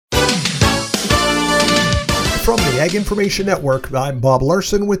Ag Information Network. I'm Bob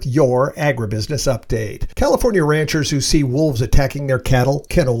Larson with your Agribusiness Update. California ranchers who see wolves attacking their cattle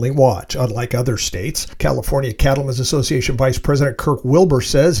can only watch. Unlike other states, California Cattlemen's Association Vice President Kirk Wilbur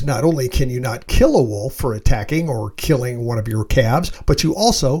says not only can you not kill a wolf for attacking or killing one of your calves, but you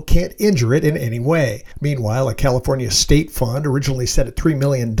also can't injure it in any way. Meanwhile, a California state fund originally set at $3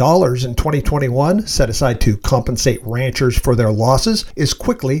 million in 2021, set aside to compensate ranchers for their losses, is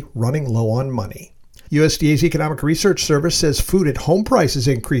quickly running low on money. USDA's Economic Research Service says food at home prices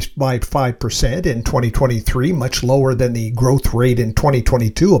increased by 5% in 2023, much lower than the growth rate in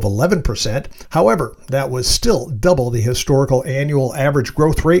 2022 of 11%. However, that was still double the historical annual average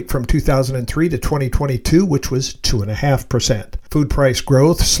growth rate from 2003 to 2022, which was 2.5%. Food price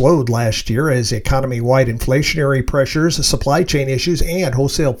growth slowed last year as economy-wide inflationary pressures, supply chain issues, and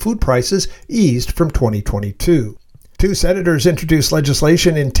wholesale food prices eased from 2022. Two senators introduced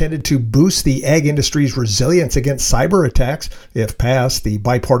legislation intended to boost the ag industry's resilience against cyber attacks. If passed, the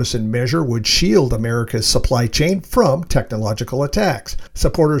bipartisan measure would shield America's supply chain from technological attacks.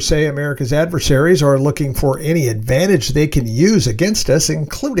 Supporters say America's adversaries are looking for any advantage they can use against us,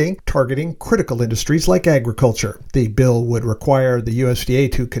 including targeting critical industries like agriculture. The bill would require the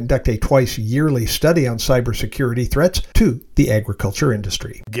USDA to conduct a twice-yearly study on cybersecurity threats to the agriculture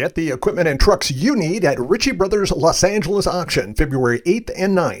industry. Get the equipment and trucks you need at Ritchie Brothers Los Angeles Auction, February 8th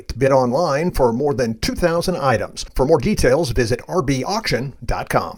and 9th. Bid online for more than 2,000 items. For more details, visit rbauction.com.